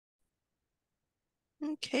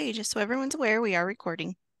Okay, just so everyone's aware, we are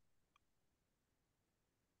recording.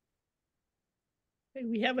 Okay,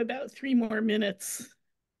 we have about 3 more minutes.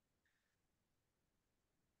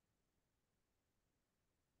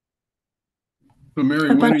 So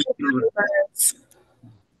Mary, when are you going to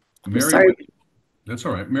Mary, sorry. that's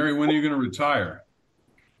all right. Mary, when are you going to retire?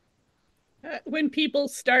 When people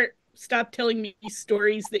stop telling me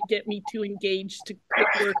stories that get me too engaged to quit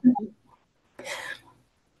working.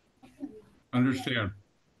 Understand.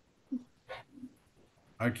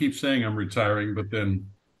 I keep saying I'm retiring, but then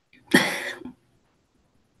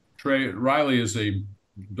Riley is a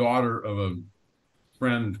daughter of a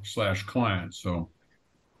friend slash client, so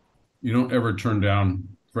you don't ever turn down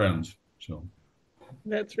friends. So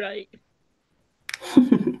That's right.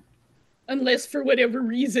 Unless for whatever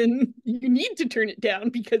reason you need to turn it down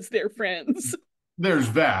because they're friends.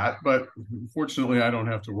 there's that, but fortunately, I don't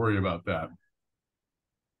have to worry about that.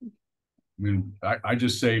 I mean, I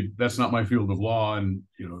just say that's not my field of law, and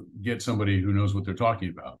get somebody who knows what they're talking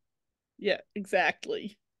about. Yeah,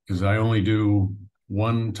 exactly. Because I only do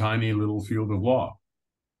one tiny little field of law.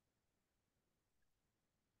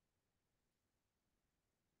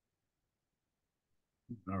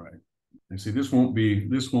 All right. I see this won't be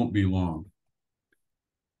long.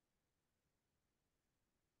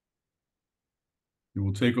 It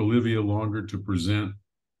will take Olivia longer to present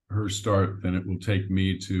her start than it will take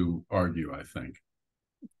me to argue, I think.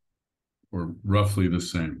 Or roughly the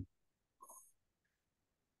same.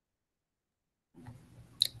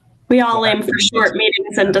 We all aim for short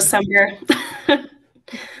meetings in December.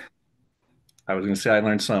 I was going to say I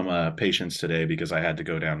learned some patience today because I had to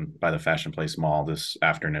go down by the Fashion Place Mall this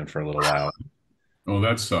afternoon for a little while. Oh,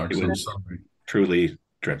 that sucks. It I'm was sorry. truly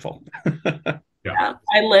dreadful. Yeah,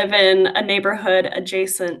 I live in a neighborhood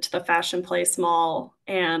adjacent to the Fashion Place Mall,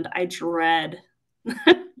 and I dread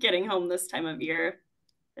getting home this time of year.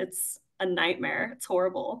 It's a nightmare. It's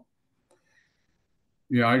horrible.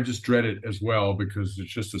 Yeah, I just dread it as well because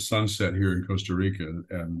it's just a sunset here in Costa Rica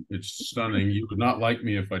and it's stunning. You would not like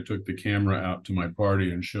me if I took the camera out to my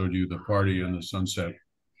party and showed you the party and the sunset.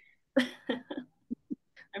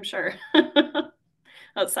 I'm sure.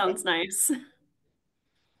 That sounds nice.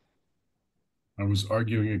 I was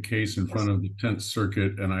arguing a case in front of the 10th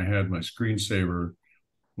Circuit and I had my screensaver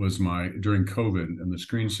was during COVID, and the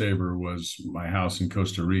screensaver was my house in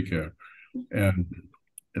Costa Rica. And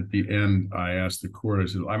at the end, I asked the court, I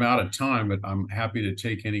said, I'm out of time, but I'm happy to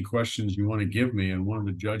take any questions you want to give me. And one of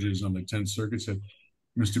the judges on the 10th Circuit said,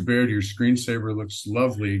 Mr. Baird, your screensaver looks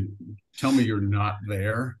lovely. Tell me you're not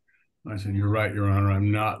there. I said, you're right, Your Honor, I'm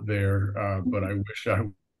not there, but I wish I.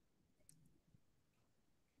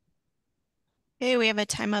 Okay, we have a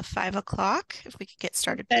time of 5 o'clock. If we could get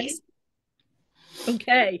started, please.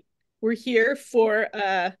 Okay, we're here for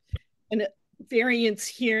a variance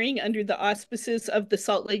hearing under the auspices of the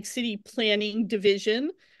Salt Lake City Planning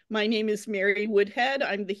Division. My name is Mary Woodhead.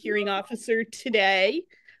 I'm the hearing officer today.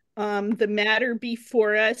 The matter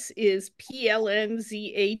before us is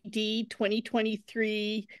PLNZAD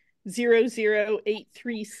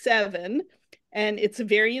 2023-00837, and it's a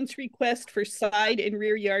variance request for side and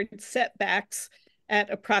rear yard setbacks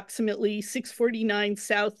at approximately 649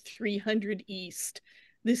 South 300 East.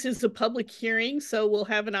 This is a public hearing, so we'll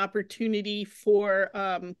have an opportunity for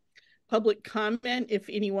public comment if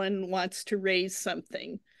anyone wants to raise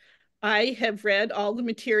something. I have read all the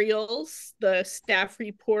materials, the staff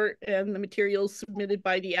report, and the materials submitted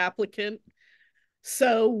by the applicant,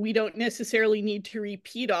 so we don't necessarily need to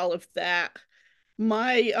repeat all of that.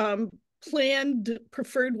 My planned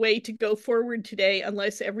preferred way to go forward today,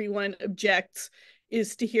 unless everyone objects,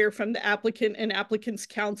 is to hear from the applicant and applicant's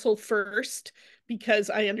counsel first, because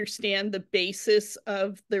I understand the basis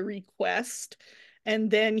of the request, and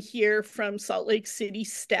then hear from Salt Lake City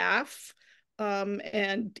staff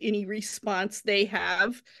and any response they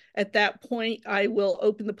have. At that point, I will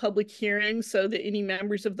open the public hearing so that any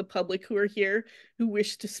members of the public who are here who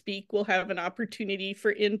wish to speak will have an opportunity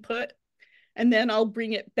for input. And then I'll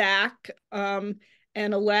bring it back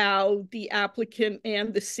and allow the applicant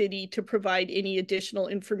and the city to provide any additional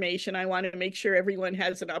information. I want to make sure everyone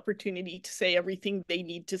has an opportunity to say everything they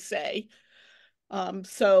need to say.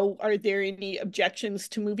 So are there any objections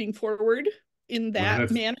to moving forward in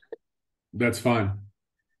that manner? That's fine.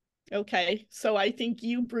 Okay, so I think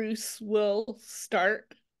you, Bruce, will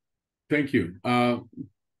start. Thank you.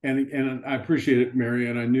 And I appreciate it, Mary,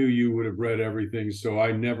 and I knew you would have read everything, so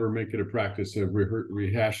I never make it a practice of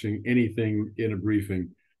rehashing anything in a briefing.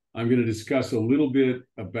 I'm going to discuss a little bit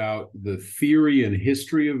about the theory and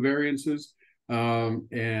history of variances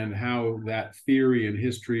and how that theory and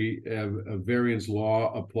history of variance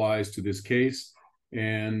law applies to this case.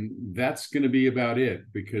 And that's going to be about it,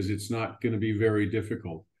 because it's not going to be very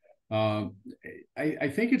difficult. I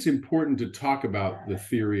think it's important to talk about the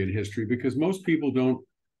theory and history, because most people don't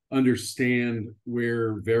understand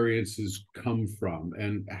where variances come from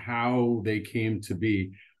and how they came to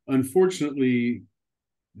be. Unfortunately,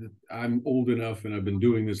 I'm old enough and I've been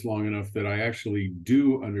doing this long enough that I actually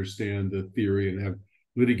do understand the theory and have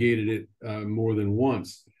litigated it more than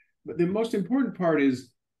once. But the most important part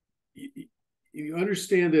is you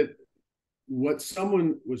understand that what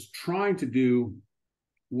someone was trying to do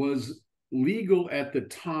was legal at the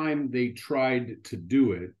time they tried to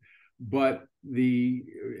do it, but at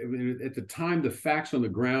the time the facts on the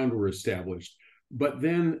ground were established. But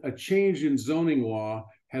then a change in zoning law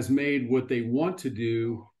has made what they want to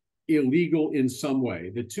do illegal in some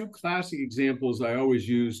way. The two classic examples I always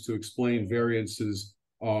use to explain variances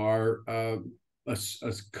are a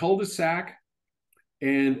cul-de-sac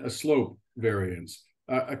and a slope variance.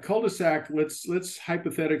 A cul-de-sac, let's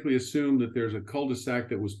hypothetically assume that there's a cul-de-sac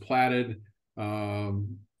that was platted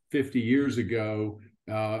 50 years ago,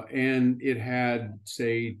 and it had,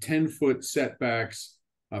 say, 10-foot setbacks,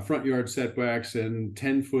 front yard setbacks, and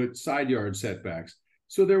 10-foot side yard setbacks.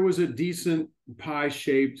 So there was a decent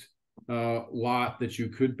pie-shaped lot that you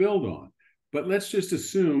could build on. But let's just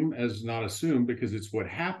assume, as not assume because it's what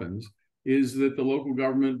happens, is that the local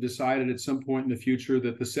government decided at some point in the future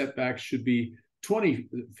that the setbacks should be 20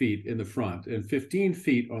 feet in the front and 15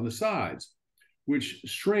 feet on the sides, which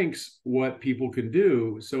shrinks what people can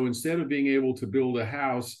do. So instead of being able to build a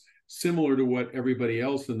house similar to what everybody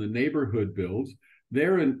else in the neighborhood builds,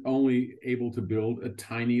 they're only able to build a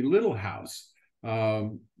tiny little house.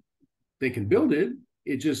 They can build it.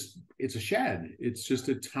 It's a shed. It's just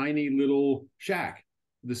a tiny little shack.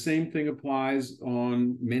 The same thing applies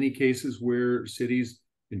on many cases where cities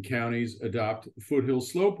and counties adopt foothill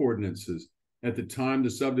slope ordinances. At the time the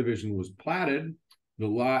subdivision was platted, the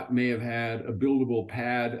lot may have had a buildable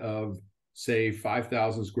pad of, say,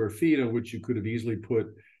 5,000 square feet, on which you could have easily put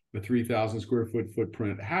a 3,000 square foot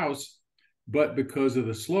footprint house. But because of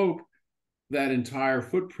the slope, that entire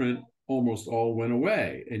footprint almost all went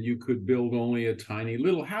away, and you could build only a tiny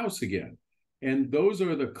little house again. And those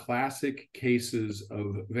are the classic cases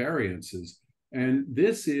of variances. And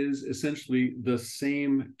this is essentially the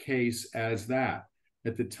same case as that.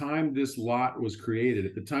 At the time this lot was created,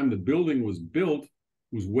 at the time the building was built,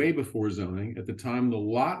 was way before zoning. At the time the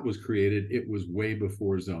lot was created, it was way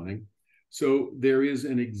before zoning. So there is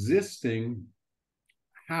an existing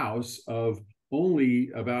house of only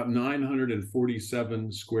about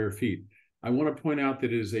 947 square feet. I want to point out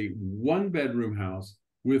that it is a one-bedroom house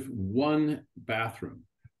with one bathroom.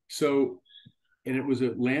 So, and it was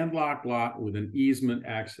a landlocked lot with an easement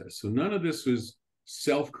access. So none of this was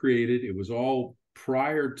self-created. It was all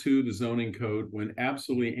prior to the zoning code, when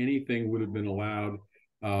absolutely anything would have been allowed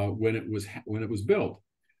when it was built.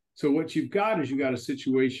 So what you've got is a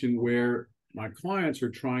situation where my clients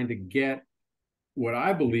are trying to get what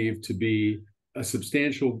I believe to be a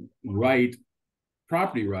substantial right,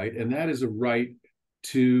 property right, and that is a right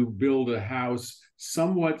to build a house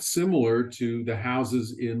somewhat similar to the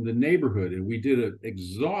houses in the neighborhood. And we did an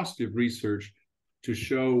exhaustive research to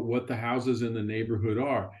show what the houses in the neighborhood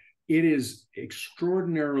are. It is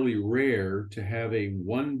extraordinarily rare to have a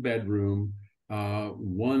one-bedroom,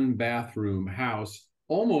 one-bathroom house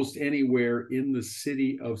almost anywhere in the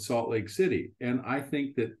city of Salt Lake City. And I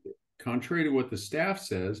think that, contrary to what the staff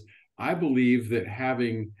says, I believe that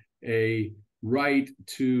having a right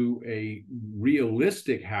to a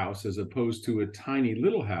realistic house as opposed to a tiny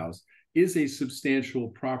little house is a substantial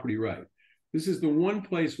property right. This is the one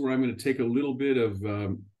place where I'm going to take a little bit of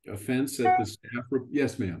offense at the staff.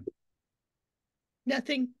 Yes, ma'am.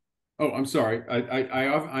 Nothing. Oh, I'm sorry.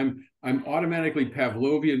 I'm automatically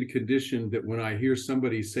Pavlovian conditioned that when I hear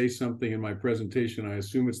somebody say something in my presentation, I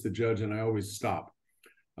assume it's the judge, and I always stop.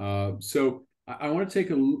 So I want to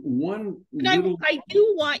take I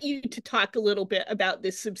do want you to talk a little bit about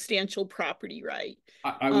this substantial property right.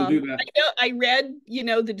 I will do that. I read,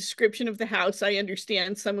 the description of the house. I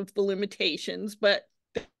understand some of the limitations, but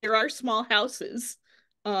there are small houses.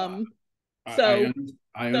 I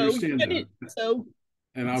understand that.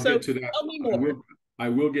 And I'll get to that. Tell me more. I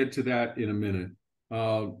will get to that in a minute.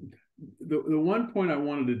 The one point I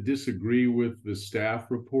wanted to disagree with the staff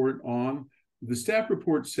report on, the staff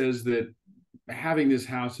report says that having this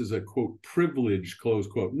house is a, quote, privilege, close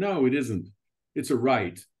quote. No, it isn't. It's a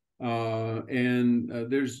right.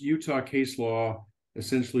 There's Utah case law,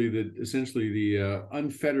 essentially the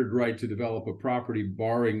unfettered right to develop a property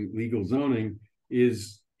barring legal zoning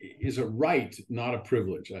is a right, not a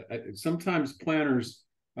privilege. Sometimes planners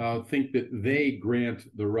think that they grant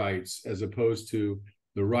the rights as opposed to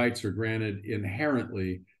the rights are granted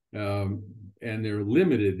inherently, and they're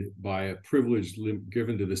limited by a privilege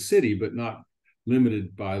given to the city, but not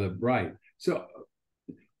limited by the right. So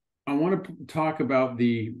I want to talk about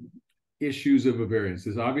the issues of a variance.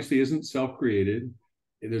 This obviously isn't self-created.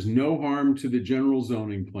 There's no harm to the general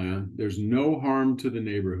zoning plan. There's no harm to the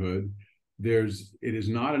neighborhood. It is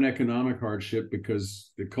not an economic hardship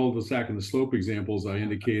because the cul-de-sac and the slope examples I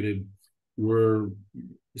indicated were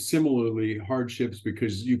similarly hardships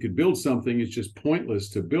because you could build something, it's just pointless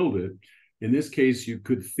to build it. In this case, you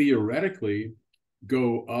could theoretically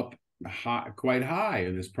go up quite high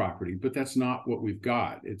in this property, but that's not what we've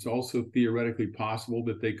got. It's also theoretically possible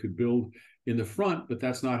that they could build in the front, but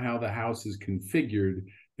that's not how the house is configured,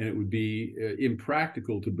 and it would be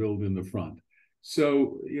impractical to build in the front.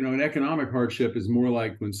 So, an economic hardship is more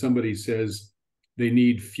like when somebody says they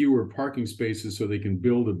need fewer parking spaces so they can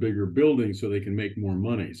build a bigger building so they can make more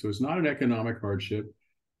money. So it's not an economic hardship.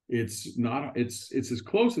 It's as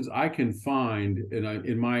close as I can find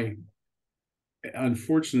in my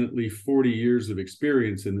unfortunately 40 years of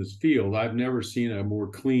experience in this field. I've never seen a more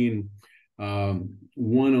clean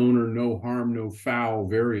one owner, no harm, no foul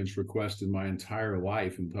variance request in my entire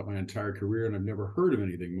life and my entire career, and I've never heard of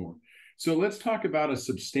anything more. So let's talk about a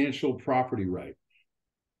substantial property right.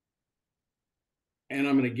 And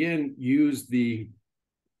I'm going to again use the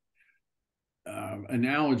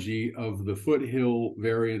analogy of the foothill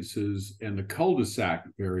variances and the cul-de-sac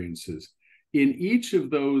variances. In each of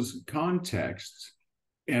those contexts,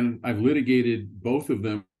 and I've litigated both of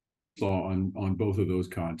them on both of those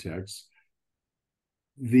contexts,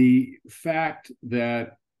 the fact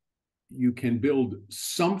that you can build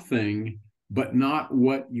something but not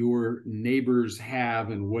what your neighbors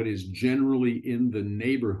have and what is generally in the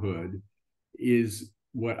neighborhood is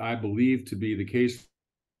what I believe to be the case.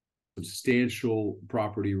 Substantial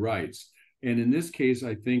property rights. And in this case,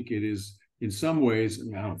 I think it is in some ways,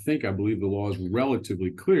 I believe the law is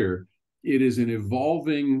relatively clear. It is an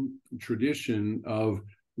evolving tradition of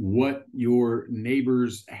what your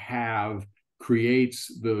neighbors have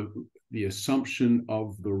creates the assumption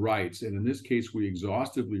of the rights. And in this case, we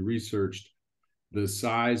exhaustively researched the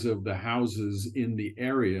size of the houses in the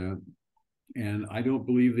area. And I don't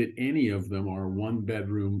believe that any of them are 1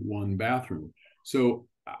 bedroom, 1 bathroom. So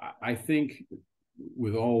I think,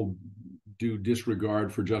 with all due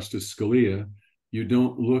disregard for Justice Scalia, you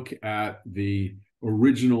don't look at the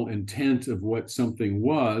original intent of what something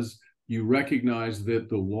was. You recognize that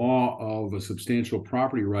the law of a substantial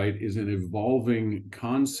property right is an evolving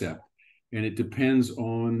concept, and it depends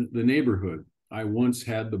on the neighborhood. I once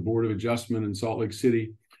had the Board of Adjustment in Salt Lake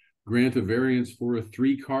City grant a variance for a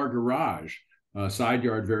 3-car garage, a side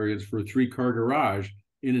yard variance for a 3-car garage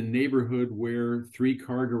in a neighborhood where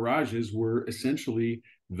 3-car garages were essentially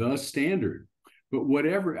the standard. But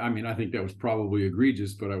whatever, I think that was probably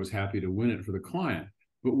egregious, but I was happy to win it for the client.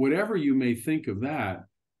 But whatever you may think of that,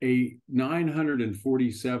 a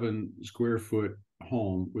 947 square foot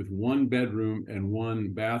home with 1 bedroom and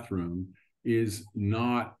 1 bathroom is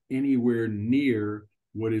not anywhere near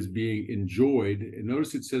what is being enjoyed. And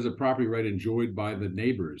notice it says a property right enjoyed by the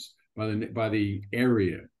neighbors, by the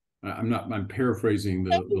area. I'm paraphrasing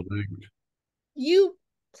the language. You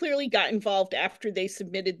clearly got involved after they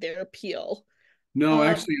submitted their appeal. No,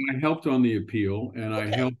 actually, I helped on the appeal, and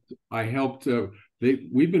okay. I helped. I've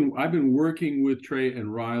been working with Trey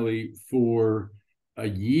and Riley for a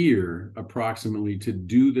year approximately to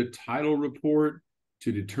do the title report,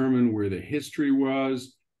 to determine where the history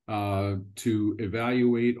was, to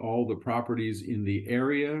evaluate all the properties in the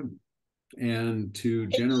area, and to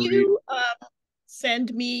generate. Can you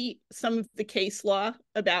send me some of the case law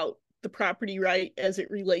about the property right as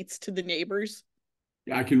it relates to the neighbors?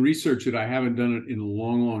 I can research it. I haven't done it in a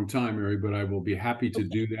long, long time, Mary, but I will be happy to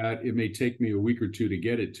do that. It may take me a week or two to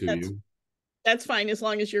get it to you. That's fine, as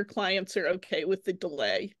long as your clients are okay with the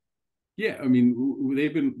delay. Yeah,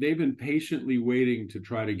 they've been patiently waiting to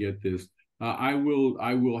try to get this. I will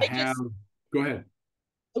have. Go ahead.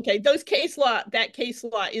 Okay, that case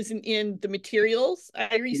law isn't in the materials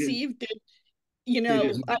I received. I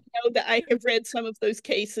know that I have read some of those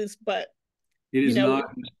cases, but it is not.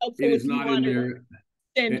 It is not in there.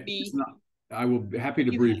 Send me. I will be happy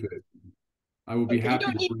to brief it. I will be happy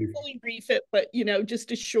to brief it. You don't need to fully brief it, but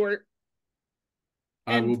just a short.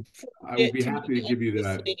 I will be happy to give you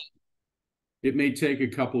that. It may take a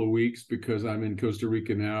couple of weeks because I'm in Costa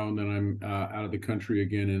Rica now, and then I'm out of the country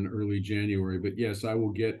again in early January. But yes, I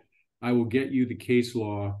will get you the case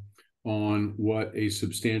law on what a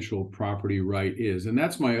substantial property right is. And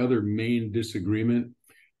that's my other main disagreement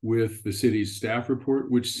with the city's staff report,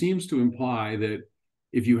 which seems to imply that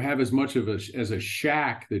if you have as much of as a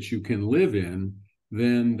shack that you can live in,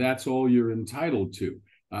 then that's all you're entitled to.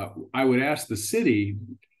 I would ask the city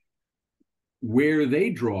where they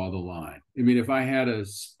draw the line. I mean, if I had a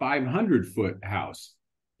 500-foot house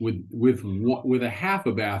with a half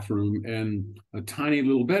a bathroom and a tiny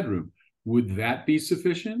little bedroom, would that be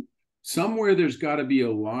sufficient? Somewhere there's got to be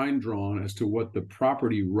a line drawn as to what the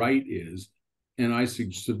property right is. And I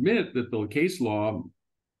submit that the case law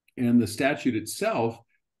and the statute itself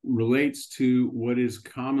relates to what is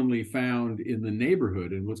commonly found in the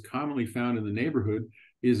neighborhood. And what's commonly found in the neighborhood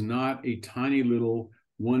is not a tiny little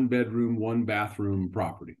 1-bedroom, 1-bathroom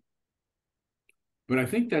property. But I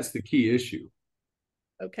think that's the key issue.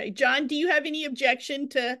 Okay. John, do you have any objection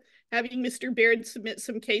to having Mr. Baird submit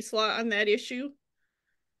some case law on that issue?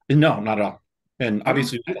 No, not at all. And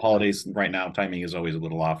obviously, with the holidays right now, timing is always a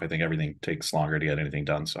little off. I think everything takes longer to get anything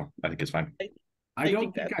done. So I think it's fine. I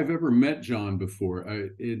don't think I've ever met John before.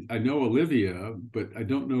 I know Olivia, but I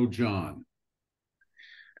don't know John.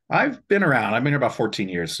 I've been around. I've been here about 14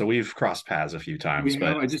 years, so we've crossed paths a few times.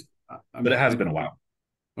 But it has been a while.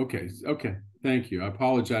 Okay. Thank you. I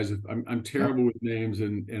apologize if I'm terrible with names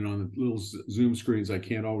and on the little Zoom screens I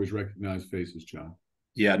can't always recognize faces, John.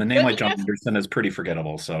 Yeah, and a name like John Anderson is pretty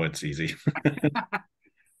forgettable, so it's easy.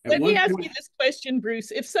 Let me ask you this question,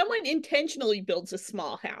 Bruce. If someone intentionally builds a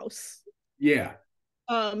small house, yeah,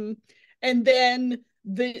 and then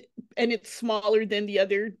it's smaller than the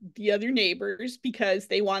other neighbors because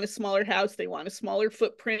they want a smaller house, they want a smaller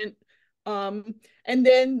footprint, and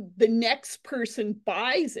then the next person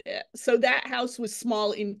buys it, so that house was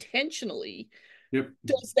small intentionally. Yep.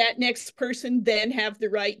 Does that next person then have the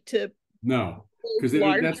right to? No, because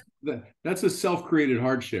that's a self-created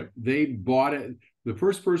hardship. They bought it. The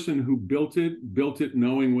first person who built it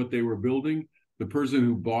knowing what they were building. The person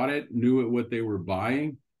who bought it knew what they were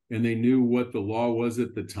buying, and they knew what the law was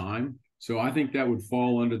at the time. So I think that would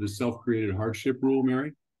fall under the self-created hardship rule,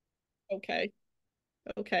 Mary. Okay.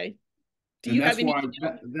 Do you have any?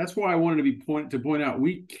 That's why I wanted to point out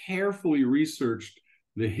we carefully researched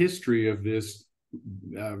the history of this.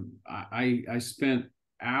 I spent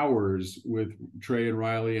hours with Trey and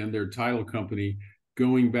Riley and their title company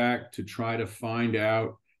going back to try to find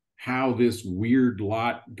out how this weird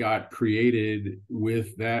lot got created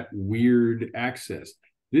with that weird access.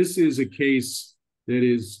 This is a case that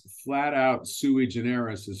is flat out sui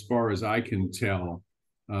generis as far as I can tell,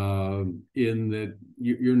 in that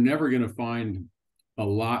you're never going to find a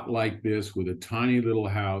lot like this with a tiny little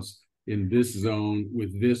house in this zone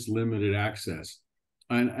with this limited access.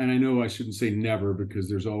 And I know I shouldn't say never because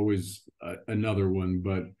there's always another one,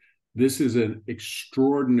 but this is an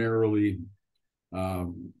extraordinarily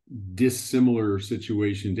dissimilar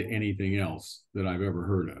situation to anything else that I've ever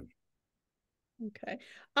heard of. Okay.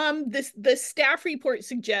 The staff report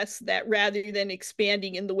suggests that rather than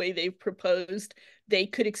expanding in the way they've proposed, they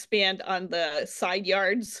could expand on the side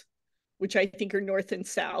yards, which I think are north and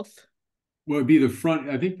south. Well, it'd be the front.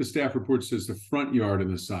 I think the staff report says the front yard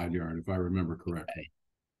and the side yard, if I remember correctly. Okay.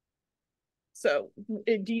 So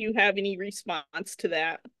do you have any response to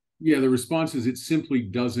that? Yeah, the response is it simply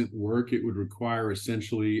doesn't work. It would require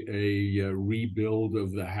essentially a rebuild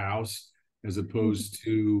of the house as opposed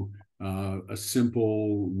to a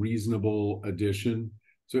simple, reasonable addition.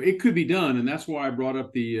 So it could be done, and that's why I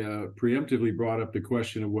preemptively brought up the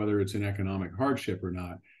question of whether it's an economic hardship or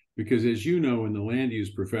not. Because as you know, in the land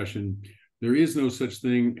use profession, there is no such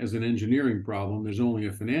thing as an engineering problem. There's only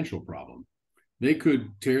a financial problem. They could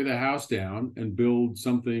tear the house down and build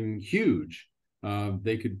something huge.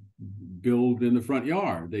 They could build in the front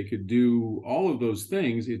yard. They could do all of those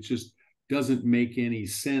things. It just doesn't make any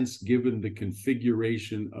sense given the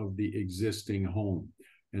configuration of the existing home.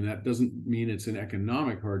 And that doesn't mean it's an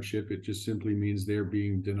economic hardship. It just simply means they're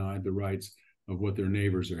being denied the rights of what their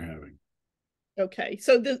neighbors are having. Okay,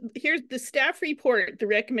 so here's the staff report. The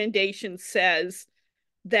recommendation says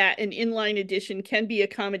that an inline addition can be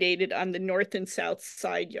accommodated on the north and south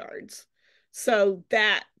side yards. So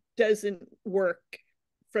that doesn't work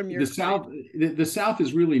from your south. The south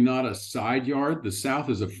is really not a side yard. The south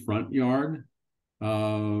is a front yard.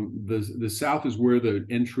 The south is where the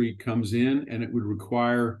entry comes in, and it would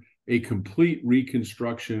require a complete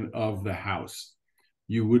reconstruction of the house.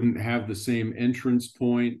 You wouldn't have the same entrance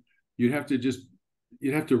point. You'd have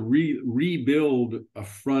to rebuild a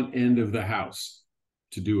front end of the house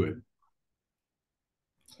to do it.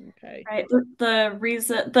 Okay. Right.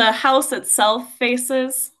 The house itself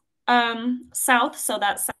faces south, so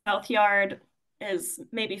that south yard is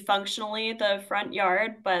maybe functionally the front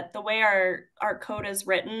yard, but the way our code is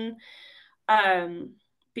written,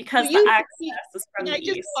 because the you, access is from can the I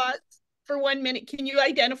just east. pause for 1 minute? Can you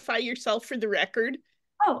identify yourself for the record?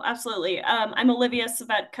 Oh, absolutely. I'm Olivia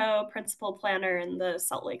Savetko, principal planner in the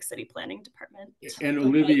Salt Lake City Planning Department. And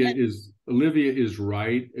Okay. Olivia is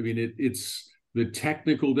right. I mean, it's the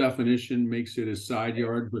technical definition makes it a side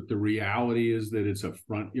yard, but the reality is that it's a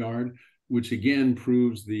front yard, which again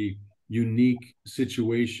proves the unique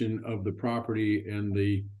situation of the property and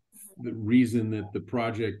the reason that the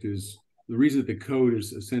reason that the code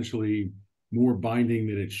is essentially more binding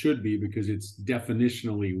than it should be, because it's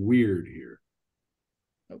definitionally weird here.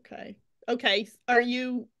 Okay. Okay.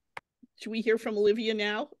 Should we hear from Olivia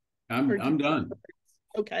now? I'm done.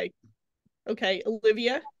 Okay. Okay.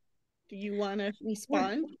 Olivia, do you want to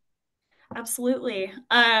respond? Absolutely.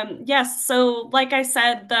 Yes. So, like I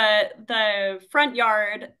said, the front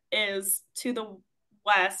yard is to the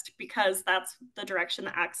west because that's the direction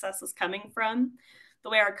the access is coming from, the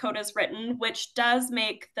way our code is written, which does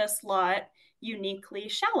make this lot uniquely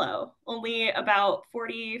shallow, only about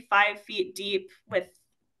 45 feet deep with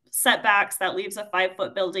setbacks. That leaves a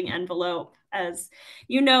 5-foot building envelope, as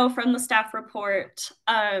you know from the staff report.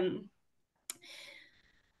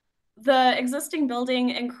 The existing building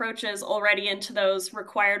encroaches already into those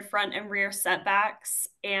required front and rear setbacks.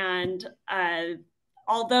 And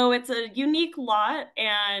although it's a unique lot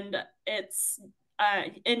and it's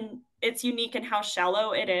unique in how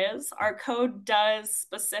shallow it is, our code does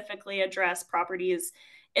specifically address properties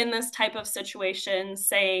in this type of situation,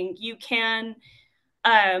 saying you can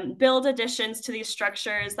build additions to these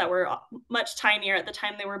structures that were much tinier at the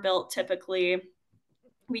time they were built. Typically,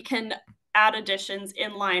 we can add additions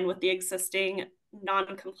in line with the existing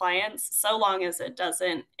non-compliance, so long as it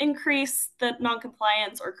doesn't increase the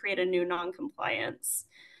non-compliance or create a new non-compliance.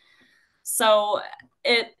 So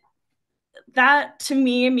that to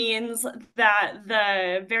me means that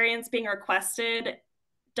the variance being requested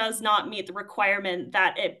does not meet the requirement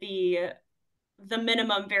that it be the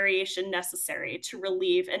minimum variation necessary to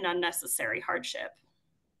relieve an unnecessary hardship.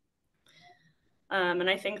 And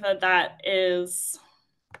I think that is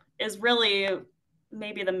really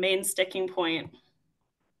maybe the main sticking point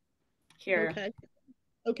here. Okay.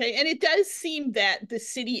 Okay. And it does seem that the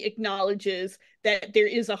city acknowledges that there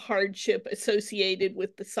is a hardship associated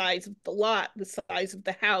with the size of the lot, the size of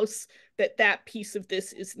the house, that piece of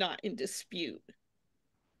this is not in dispute.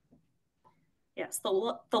 Yes, the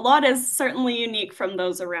lot is certainly unique from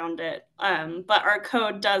those around it, but our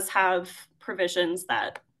code does have provisions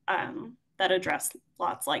that address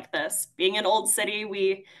lots like this. Being an old city,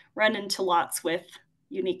 we run into lots with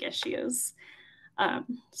unique issues.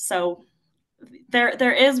 So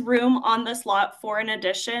there is room on this lot for an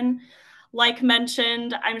addition. Like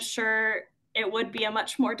mentioned, I'm sure it would be a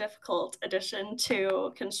much more difficult addition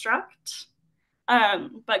to construct.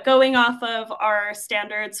 But going off of our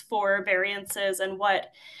standards for variances and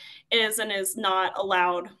what is and is not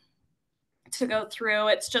allowed to go through,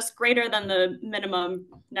 it's just greater than the minimum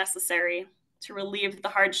necessary to relieve the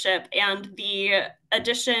hardship. And the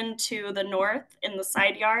addition to the north in the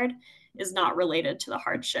side yard is not related to the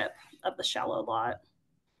hardship of the shallow lot.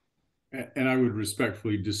 And I would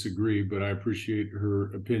respectfully disagree, but I appreciate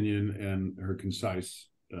her opinion and her concise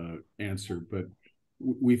answer. But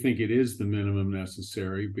we think it is the minimum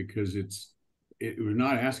necessary because we're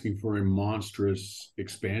not asking for a monstrous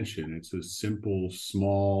expansion. It's a simple,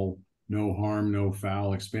 small, no harm, no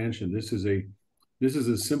foul expansion. This is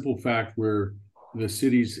a simple fact where the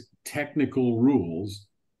city's technical rules,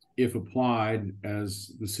 if applied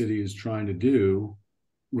as the city is trying to do,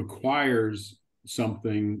 requires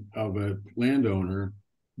something of a landowner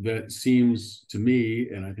that seems to me,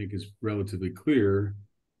 and I think is relatively clear,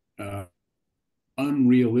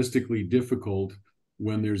 unrealistically difficult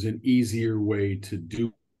when there's an easier way to do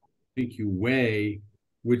it. I think you weigh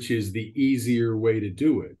which is the easier way to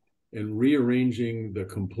do it, and rearranging the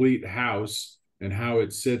complete house and how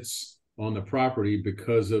it sits on the property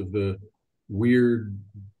because of the weird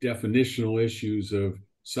definitional issues of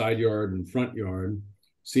side yard and front yard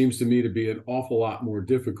seems to me to be an awful lot more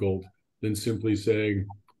difficult than simply saying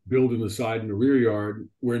build in the side and the rear yard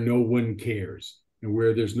where no one cares and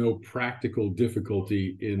where there's no practical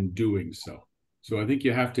difficulty in doing so. So I think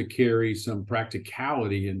you have to carry some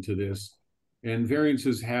practicality into this, and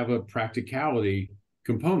variances have a practicality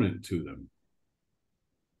component to them.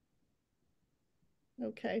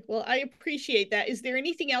 Okay. Well, I appreciate that. Is there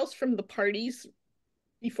anything else from the parties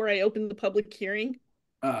before I open the public hearing?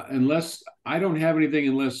 Unless I don't have anything,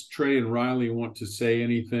 unless Trey and Riley want to say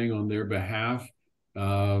anything on their behalf.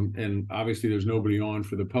 And obviously there's nobody on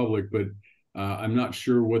for the public, but I'm not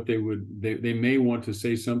sure what they may want to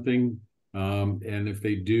say something And if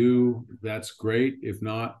they do, that's great. If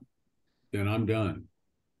not, then I'm done.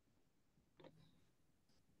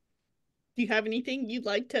 Do you have anything you'd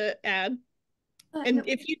like to add? And No.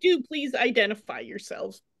 if you do, please identify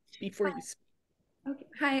yourselves before you speak. Okay.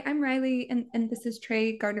 Hi, I'm Riley, and this is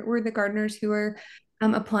Trey Gardner. We're the gardeners who are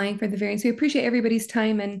applying for the variance. We appreciate everybody's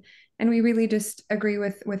time, and we really just agree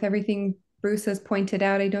with everything Bruce has pointed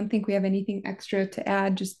out. I don't think we have anything extra to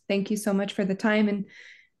add. Just thank you so much for the time, and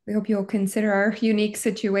we hope you'll consider our unique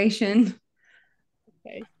situation.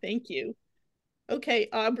 Okay, thank you. Okay,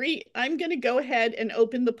 Aubrey, I'm going to go ahead and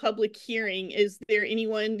open the public hearing. Is there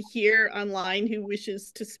anyone here online who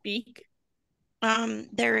wishes to speak?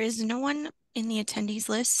 There is no one in the attendees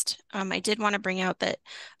list. I did want to bring out that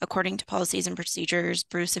according to policies and procedures,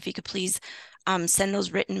 Bruce, if you could please send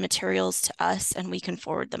those written materials to us and we can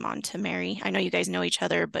forward them on to Mary. I know you guys know each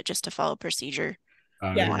other, but just to follow procedure.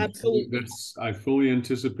 Yeah, absolutely. I fully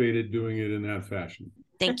anticipated doing it in that fashion.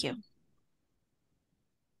 Thank you.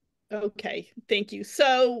 Okay, thank you.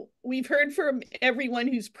 So we've heard from everyone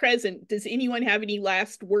who's present. Does anyone have any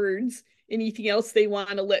last words? Anything else they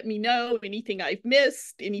want to let me know? Anything I've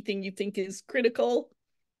missed? Anything you think is critical?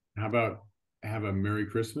 How about have a Merry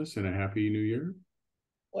Christmas and a Happy New Year?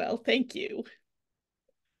 Well, thank you.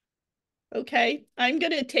 Okay, I'm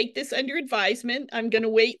going to take this under advisement. I'm going to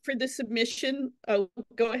wait for the submission. Oh,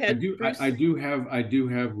 go ahead, Bruce. I do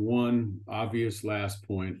have one obvious last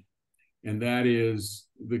point, and that is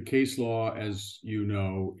the case law, as you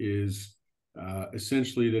know, is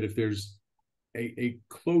essentially that if there's a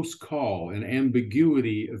close call, an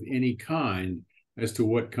ambiguity of any kind as to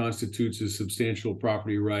what constitutes a substantial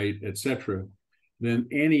property right, etc., then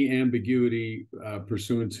any ambiguity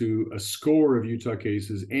pursuant to a score of Utah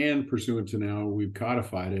cases and pursuant to now we've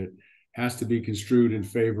codified it has to be construed in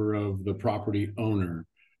favor of the property owner.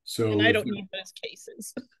 So and I don't need those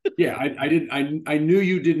cases. Yeah, I knew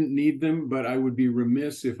you didn't need them, but I would be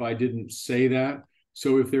remiss if I didn't say that.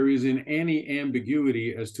 So if there is in any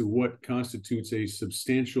ambiguity as to what constitutes a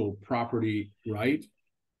substantial property right,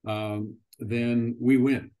 then we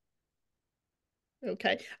win.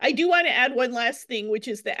 Okay. I do want to add one last thing, which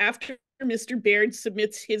is that after Mr. Baird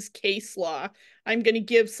submits his case law, I'm going to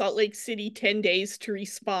give Salt Lake City 10 days to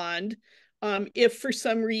respond. If for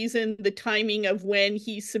some reason the timing of when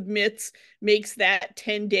he submits makes that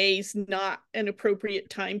 10 days not an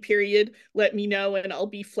appropriate time period, let me know and I'll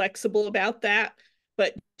be flexible about that.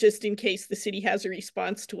 But just in case the city has a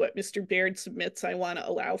response to what Mr. Baird submits, I want to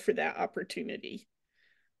allow for that opportunity.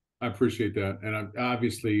 I appreciate that. And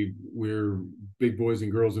obviously we're big boys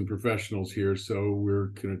and girls and professionals here. So we're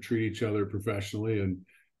going to treat each other professionally. And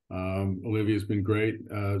Olivia's been great.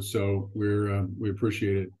 So we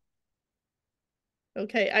appreciate it.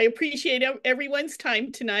 Okay, I appreciate everyone's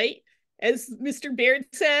time tonight. As Mr. Baird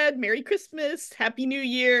said, Merry Christmas, Happy New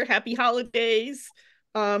Year, Happy Holidays.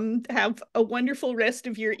 Have a wonderful rest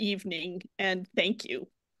of your evening, and thank you.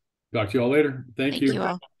 Talk to you all later. Thank you. You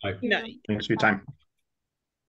all. Bye. Good night. Thanks for your time.